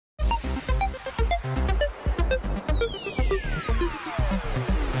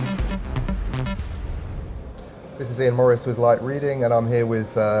This is Ian Morris with Light Reading, and I'm here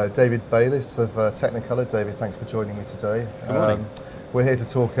with David Baylis of Technicolor. David, thanks for joining me today. Good morning. We're here to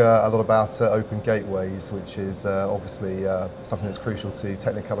talk a lot about open gateways, which is obviously something that's crucial to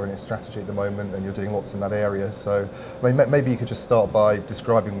Technicolor and its strategy at the moment, and you're doing lots in that area. So maybe you could just start by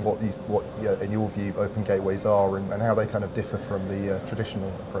describing what in your view, open gateways are and how they kind of differ from the traditional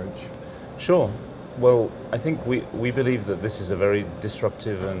approach. Sure. Well, I think we believe that this is a very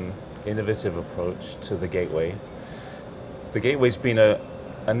disruptive and innovative approach to the gateway. The gateway's been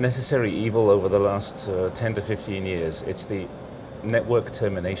a necessary evil over the last 10 to 15 years. It's the network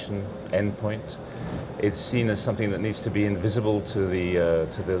termination endpoint. It's seen as something that needs to be invisible to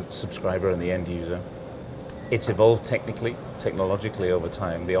the subscriber and the end user. It's evolved technologically over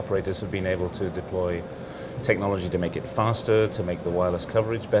time. The operators have been able to deploy technology to make it faster, to make the wireless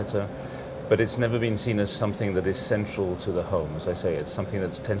coverage better, but it's never been seen as something that is central to the home. As I say, it's something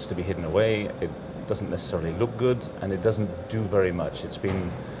that tends to be hidden away. It doesn't necessarily look good, and it doesn't do very much. It's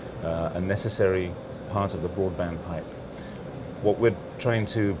been a necessary part of the broadband pipe. What we're trying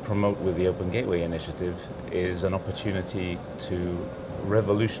to promote with the Open Gateway initiative is an opportunity to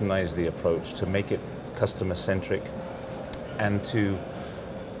revolutionize the approach, to make it customer-centric, and to,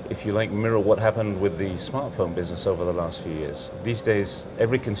 if you like, mirror what happened with the smartphone business over the last few years. These days,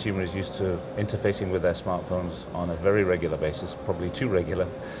 every consumer is used to interfacing with their smartphones on a very regular basis, probably too regular.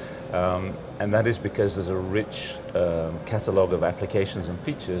 And that is because there's a rich catalog of applications and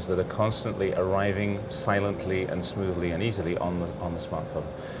features that are constantly arriving silently and smoothly and easily on the smartphone.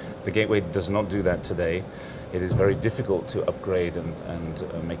 The gateway does not do that today. It is very difficult to upgrade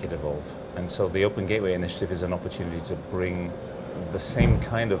and make it evolve. And so the Open Gateway initiative is an opportunity to bring the same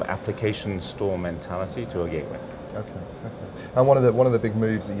kind of application store mentality to a gateway. Okay. And one of the big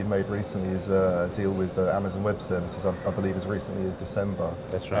moves that you've made recently is a deal with Amazon Web Services, I believe as recently as December.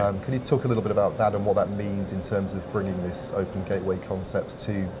 That's right. Can you talk a little bit about that and what that means in terms of bringing this open gateway concept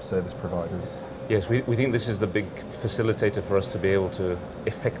to service providers? Yes, we think this is the big facilitator for us to be able to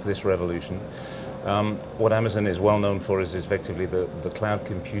effect this revolution. What Amazon is well known for is effectively the cloud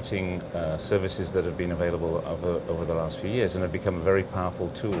computing services that have been available over the last few years and have become a very powerful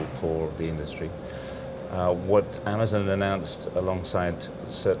tool for the industry. What Amazon announced alongside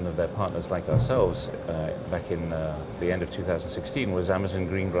certain of their partners like ourselves back in the end of 2016 was Amazon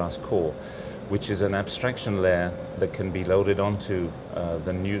Greengrass Core, which is an abstraction layer that can be loaded onto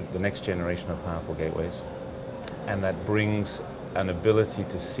the next generation of powerful gateways, and that brings an ability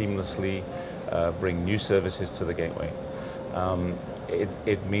to seamlessly bring new services to the gateway.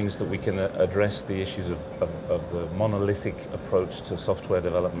 It means that we can address the issues of the monolithic approach to software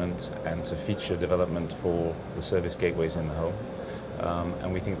development and to feature development for the service gateways in the home.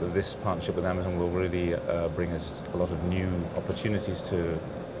 And we think that this partnership with Amazon will really bring us a lot of new opportunities to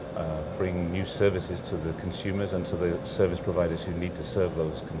bring new services to the consumers and to the service providers who need to serve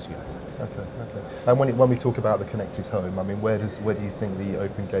those consumers. Okay. And when we talk about the connected home, I mean, where do you think the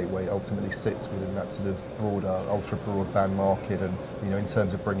Open Gateway ultimately sits within that sort of broader, ultra broadband market, and in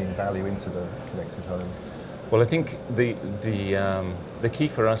terms of bringing value into the connected home? Well, I think the key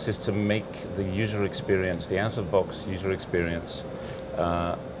for us is to make the user experience, the out-of-box user experience,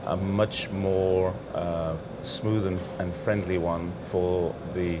 a much more smooth and friendly one for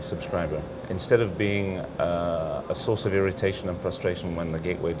the subscriber. Instead of being a source of irritation and frustration when the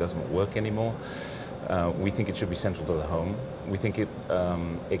gateway doesn't work anymore, we think it should be central to the home. We think it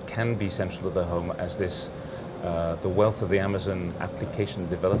can be central to the home as the wealth of the Amazon application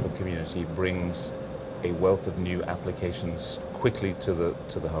developer community brings a wealth of new applications quickly to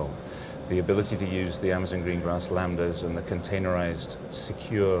the home. The ability to use the Amazon Greengrass Lambdas and the containerized,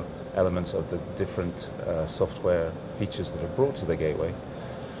 secure elements of the different software features that are brought to the gateway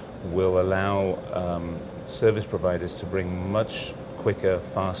will allow service providers to bring much quicker,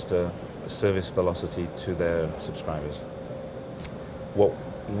 faster service velocity to their subscribers. What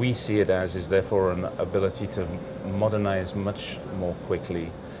we see it as is therefore an ability to modernize much more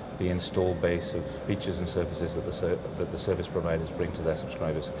quickly the install base of features and services that the service providers bring to their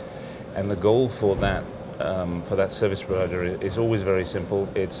subscribers. And the goal for that service provider is always very simple.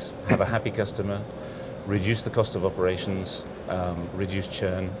 It's have a happy customer, reduce the cost of operations, reduce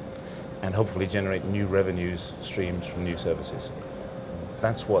churn, and hopefully generate new revenues streams from new services.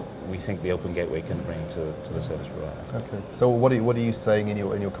 That's what we think the Open Gateway can bring to the service provider. Okay. So what are you saying in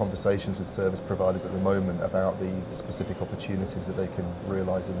your conversations with service providers at the moment about the specific opportunities that they can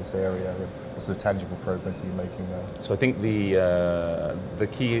realise in this area, and what sort of tangible progress are you making there? So I think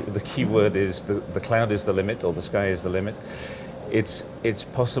the key word is the cloud is the limit, or the sky is the limit. It's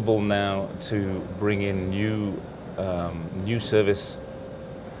possible now to bring in new service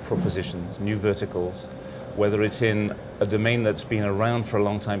propositions, new verticals, whether it's in a domain that's been around for a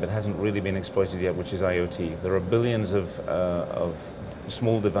long time but hasn't really been exploited yet, which is IoT. There are billions of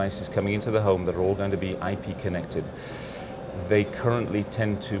small devices coming into the home that are all going to be IP connected. They currently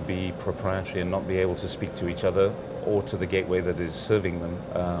tend to be proprietary and not be able to speak to each other or to the gateway that is serving them.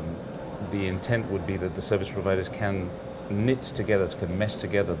 The intent would be that the service providers can knit together, can mesh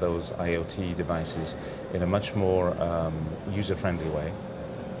together those IoT devices in a much more user-friendly way.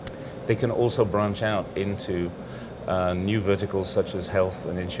 They can also branch out into new verticals such as health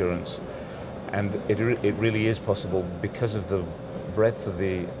and insurance. And it really is possible, because of the breadth of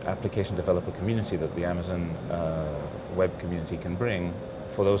the application developer community that the Amazon web community can bring,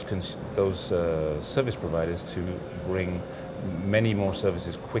 for those service providers to bring many more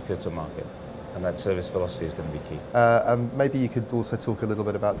services quicker to market. And that service velocity is going to be key. Maybe you could also talk a little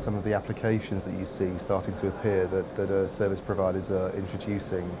bit about some of the applications that you see starting to appear that service providers are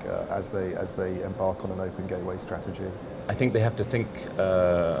introducing as they embark on an open gateway strategy. I think they have to think,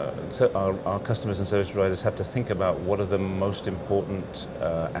 our customers and service providers have to think about what are the most important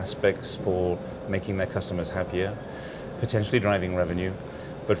aspects for making their customers happier, potentially driving revenue.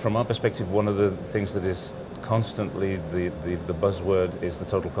 But from our perspective, one of the things that is constantly the buzzword is the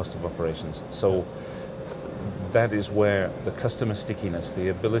total cost of operations. So that is where the customer stickiness, the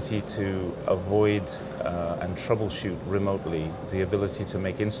ability to avoid and troubleshoot remotely, the ability to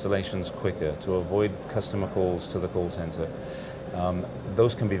make installations quicker, to avoid customer calls to the call center,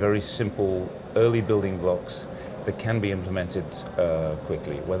 those can be very simple early building blocks that can be implemented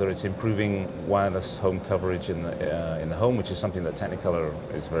quickly, whether it's improving wireless home coverage in the home, which is something that Technicolor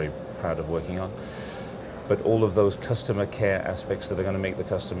is very proud of working on, but all of those customer care aspects that are going to make the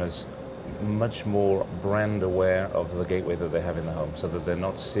customers much more brand aware of the gateway that they have in the home, so that they're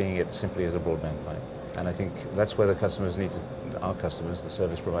not seeing it simply as a broadband pipe. And I think that's where the customers need to, our customers, the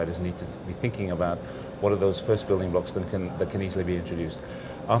service providers, need to be thinking about what are those first building blocks that can easily be introduced.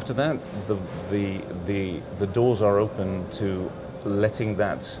 After that, the doors are open to letting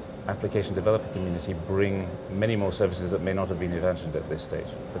that application developer community bring many more services that may not have been imagined at this stage.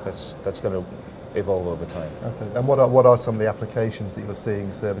 But that's going to evolve over time. Okay. And what are some of the applications that you're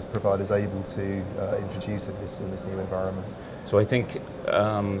seeing service providers able to introduce in this new environment? So I think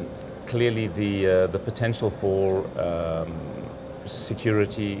clearly the potential for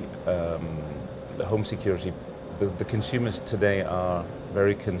security, the home security. The consumers today are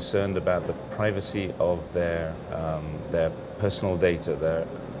very concerned about the privacy of their personal data.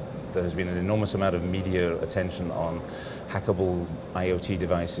 There has been an enormous amount of media attention on hackable IoT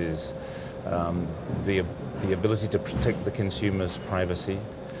devices, the ability to protect the consumer's privacy.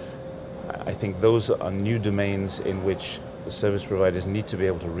 I think those are new domains in which the service providers need to be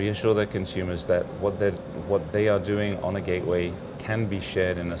able to reassure their consumers that what they are doing on a gateway can be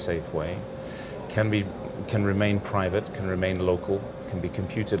shared in a safe way, can remain private, can remain local, can be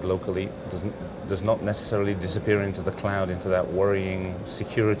computed locally, does not necessarily disappear into the cloud, into that worrying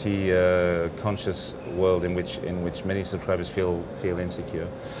security conscious world in which many subscribers feel insecure.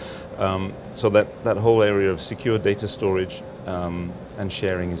 So that whole area of secure data storage and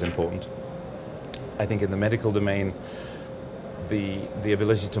sharing is important. I think in the medical domain, the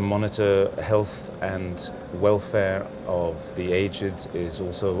ability to monitor health and welfare of the aged is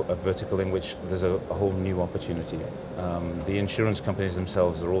also a vertical in which there's a whole new opportunity. The insurance companies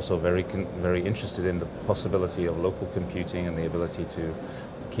themselves are also very interested in the possibility of local computing and the ability to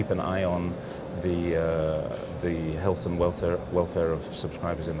keep an eye on the health and welfare of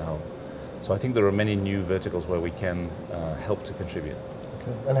subscribers in the home. So I think there are many new verticals where we can help to contribute.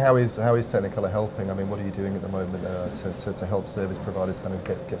 Okay. And how is Technicolor helping? I mean, what are you doing at the moment to help service providers kind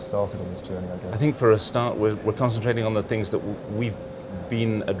of get started on this journey, I guess? I think for a start, we're concentrating on the things that we've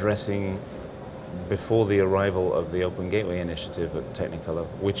been addressing before the arrival of the Open Gateway Initiative at Technicolor,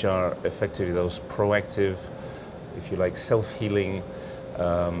 which are effectively those proactive, if you like, self-healing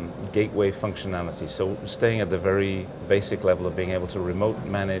gateway functionality. So staying at the very basic level of being able to remote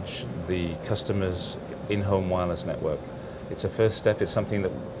manage the customer's in-home wireless network. It's a first step. It's something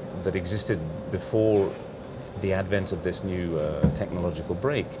that existed before the advent of this new technological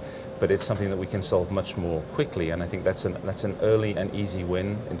break, but it's something that we can solve much more quickly. And I think that's an early and easy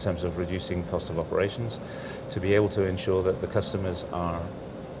win in terms of reducing cost of operations, to be able to ensure that the customers are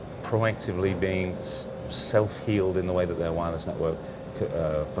proactively being self-healed in the way that their wireless network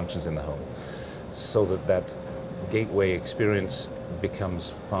functions in the home, so that gateway experience becomes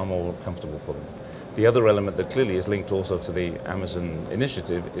far more comfortable for them. The other element that clearly is linked also to the Amazon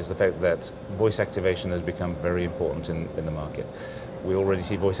initiative is the fact that voice activation has become very important in the market. We already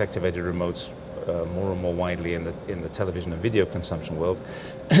see voice-activated remotes more and more widely in the television and video consumption world.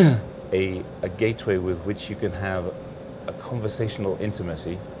 a gateway with which you can have a conversational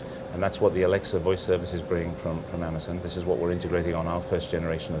intimacy, and that's what the Alexa voice services bring from Amazon. This is what we're integrating on our first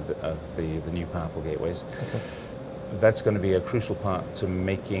generation of the new powerful gateways. Okay. That's going to be a crucial part to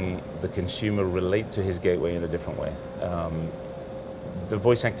making the consumer relate to his gateway in a different way. The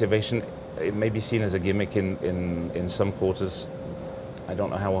voice activation, it may be seen as a gimmick in some quarters. I don't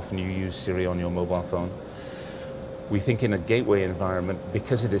know how often you use Siri on your mobile phone. We think in a gateway environment,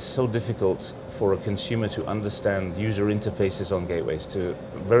 because it is so difficult for a consumer to understand user interfaces on gateways,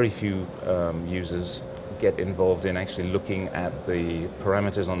 very few users get involved in actually looking at the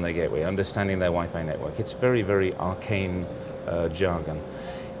parameters on their gateway, understanding their Wi-Fi network. It's very, very arcane jargon.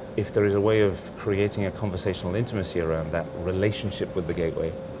 If there is a way of creating a conversational intimacy around that relationship with the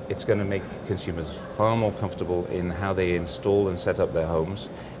gateway, it's going to make consumers far more comfortable in how they install and set up their homes,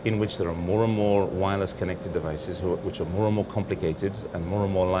 in which there are more and more wireless connected devices which are more and more complicated and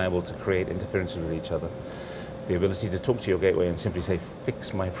more liable to create interferences with each other. The ability to talk to your gateway and simply say,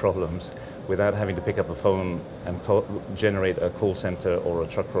 fix my problems, without having to pick up a phone and generate a call center or a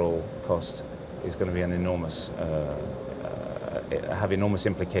truck roll cost, is going to be an enormous, have enormous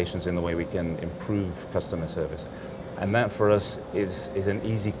implications in the way we can improve customer service. And that for us is an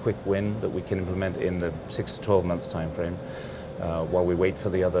easy, quick win that we can implement in the 6 to 12 months time frame while we wait for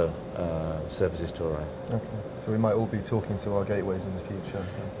the other services to arrive. Okay, so we might all be talking to our gateways in the future.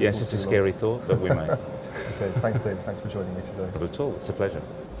 Yes, it's a scary thought, but we might. Okay, thanks David, thanks for joining me today. Not at all, it's a pleasure.